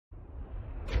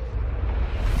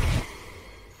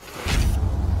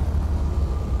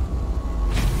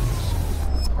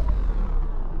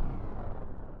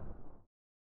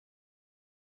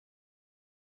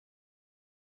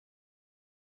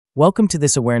Welcome to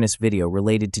this awareness video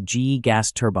related to GE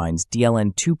gas turbines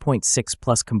DLN 2.6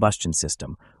 plus combustion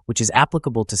system, which is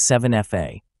applicable to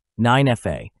 7FA,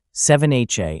 9FA,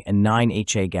 7HA, and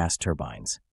 9HA gas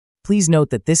turbines. Please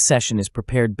note that this session is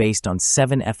prepared based on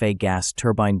 7FA gas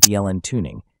turbine DLN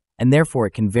tuning, and therefore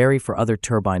it can vary for other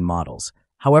turbine models.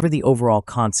 However, the overall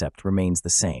concept remains the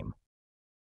same.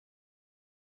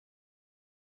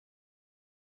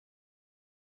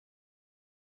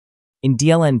 In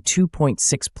DLN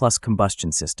 2.6 plus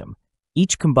combustion system,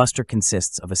 each combustor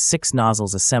consists of a 6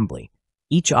 nozzles assembly,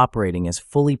 each operating as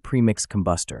fully premixed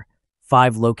combustor,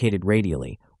 5 located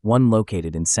radially, 1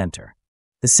 located in center.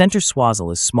 The center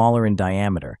swazzle is smaller in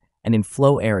diameter and in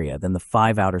flow area than the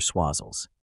 5 outer swazzles.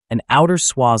 An outer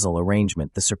swazzle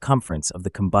arrangement the circumference of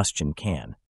the combustion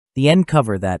can. The end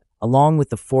cover that, along with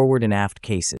the forward and aft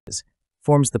cases,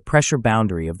 forms the pressure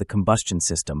boundary of the combustion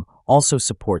system also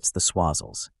supports the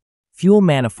swazzles. Fuel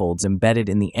manifolds embedded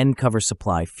in the end cover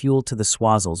supply fuel to the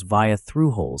swazzles via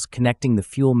through holes connecting the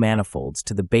fuel manifolds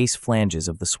to the base flanges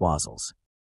of the swazzles.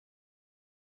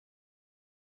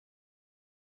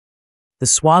 The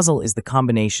swazzle is the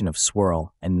combination of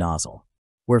swirl and nozzle,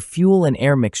 where fuel and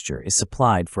air mixture is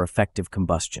supplied for effective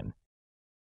combustion.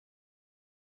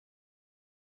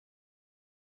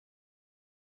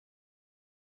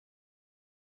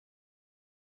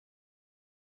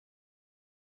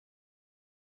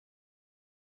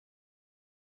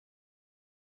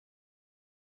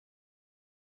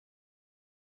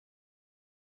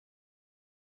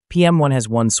 PM1 has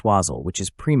 1 swazzle, which is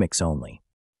premix only.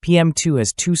 PM2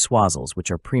 has 2 swazzles, which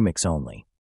are premix only.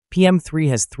 PM3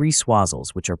 has 3 swazzles,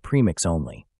 which are premix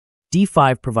only.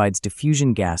 D5 provides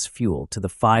diffusion gas fuel to the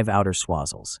 5 outer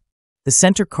swazzles. The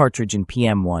center cartridge in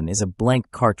PM1 is a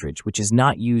blank cartridge which is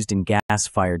not used in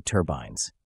gas-fired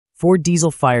turbines. For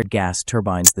diesel-fired gas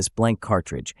turbines, this blank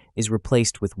cartridge is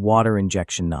replaced with water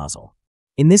injection nozzle.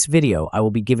 In this video, I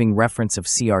will be giving reference of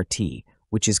CRT,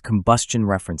 which is combustion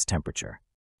reference temperature.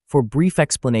 For brief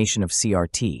explanation of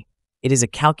CRT, it is a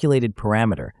calculated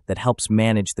parameter that helps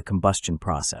manage the combustion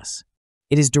process.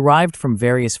 It is derived from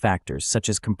various factors such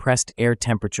as compressed air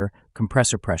temperature,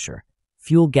 compressor pressure,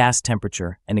 fuel gas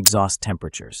temperature, and exhaust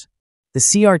temperatures. The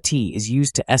CRT is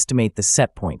used to estimate the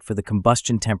set point for the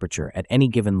combustion temperature at any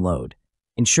given load,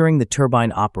 ensuring the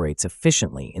turbine operates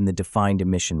efficiently in the defined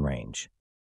emission range.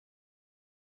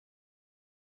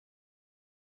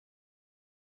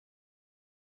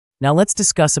 Now let's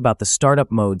discuss about the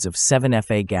startup modes of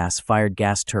 7FA gas-fired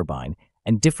gas turbine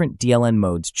and different DLN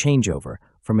modes changeover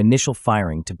from initial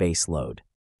firing to base load.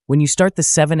 When you start the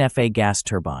 7FA gas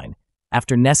turbine,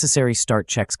 after necessary start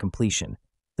checks completion,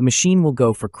 the machine will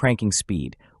go for cranking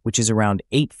speed, which is around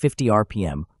 850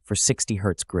 RPM for 60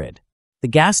 Hz grid. The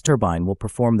gas turbine will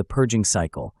perform the purging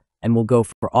cycle and will go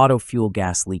for auto fuel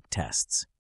gas leak tests.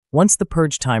 Once the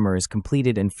purge timer is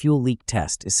completed and fuel leak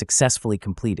test is successfully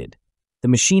completed, the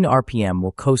machine RPM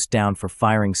will coast down for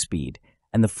firing speed,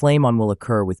 and the flame on will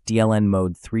occur with DLN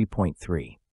mode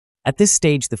 3.3. At this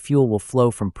stage, the fuel will flow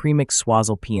from premix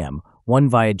swazzle PM1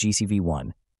 via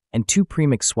GCV1 and 2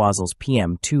 premix swazzles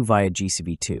PM2 via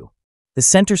GCV2. The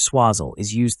center swazzle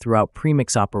is used throughout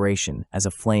premix operation as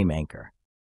a flame anchor.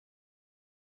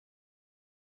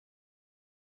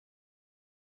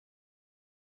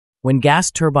 When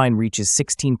gas turbine reaches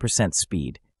 16%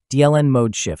 speed, DLN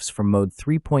mode shifts from mode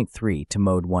 3.3 to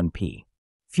mode 1P.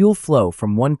 Fuel flow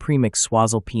from 1 premix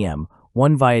swazzle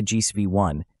PM1 via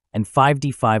GCV1 and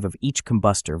 5D5 of each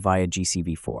combustor via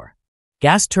GCV4.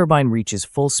 Gas turbine reaches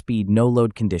full speed no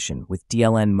load condition with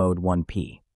DLN mode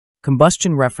 1P.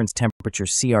 Combustion reference temperature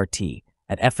CRT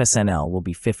at FSNL will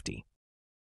be 50.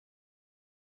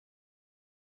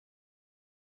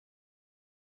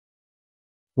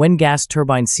 When gas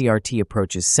turbine CRT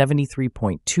approaches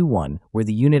 73.21, where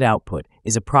the unit output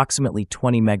is approximately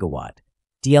 20 MW,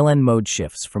 DLN mode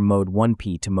shifts from mode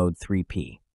 1P to mode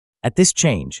 3P. At this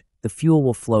change, the fuel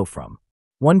will flow from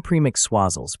 1 premix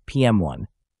swazzles PM1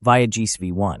 via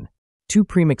GCV1, 2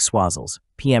 premix swazzles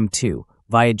PM2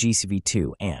 via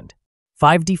GCV2, and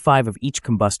 5D5 of each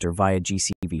combustor via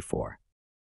GCV4.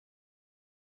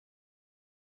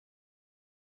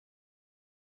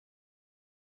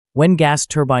 When gas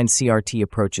turbine CRT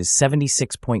approaches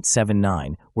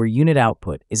 76.79, where unit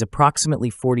output is approximately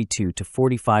 42 to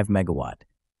 45 MW,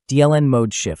 DLN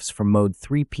mode shifts from mode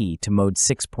 3P to mode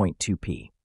 6.2P.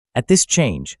 At this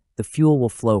change, the fuel will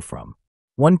flow from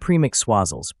 1 premix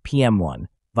swazzles PM1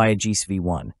 via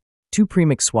GCV1, 2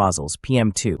 premix swazzles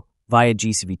PM2 via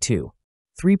GCV2,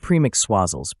 3 premix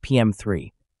swazzles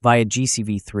PM3 via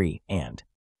GCV3, and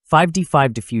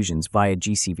 5D5 diffusions via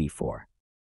GCV4.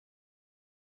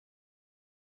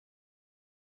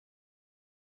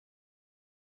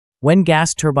 When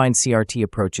gas turbine CRT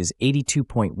approaches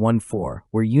 82.14,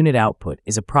 where unit output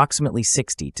is approximately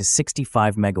 60 to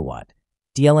 65 megawatt,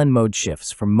 DLN mode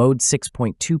shifts from mode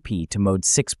 6.2p to mode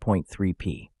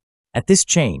 6.3p. At this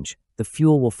change, the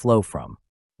fuel will flow from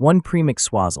 1 premixed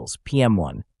swazzles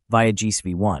PM1 via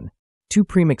GCV1, 2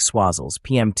 premixed swazzles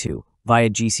PM2 via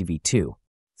GCV2,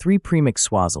 3 premixed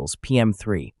swazzles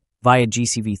PM3 via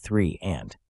GCV3,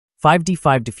 and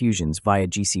 5D5 diffusions via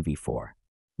GCV4.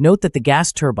 Note that the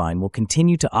gas turbine will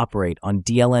continue to operate on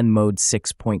DLN mode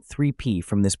 6.3p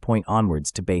from this point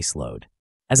onwards to base load.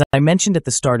 As I mentioned at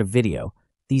the start of video,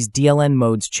 these DLN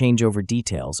modes changeover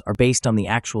details are based on the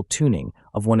actual tuning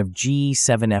of one of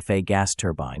GE7FA gas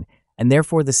turbine, and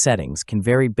therefore the settings can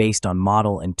vary based on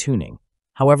model and tuning.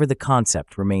 However, the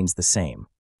concept remains the same.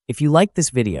 If you like this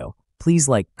video, please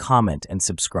like, comment, and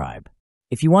subscribe.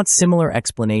 If you want similar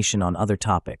explanation on other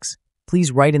topics, please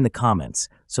write in the comments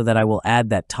so that I will add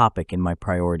that topic in my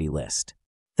priority list.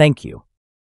 Thank you.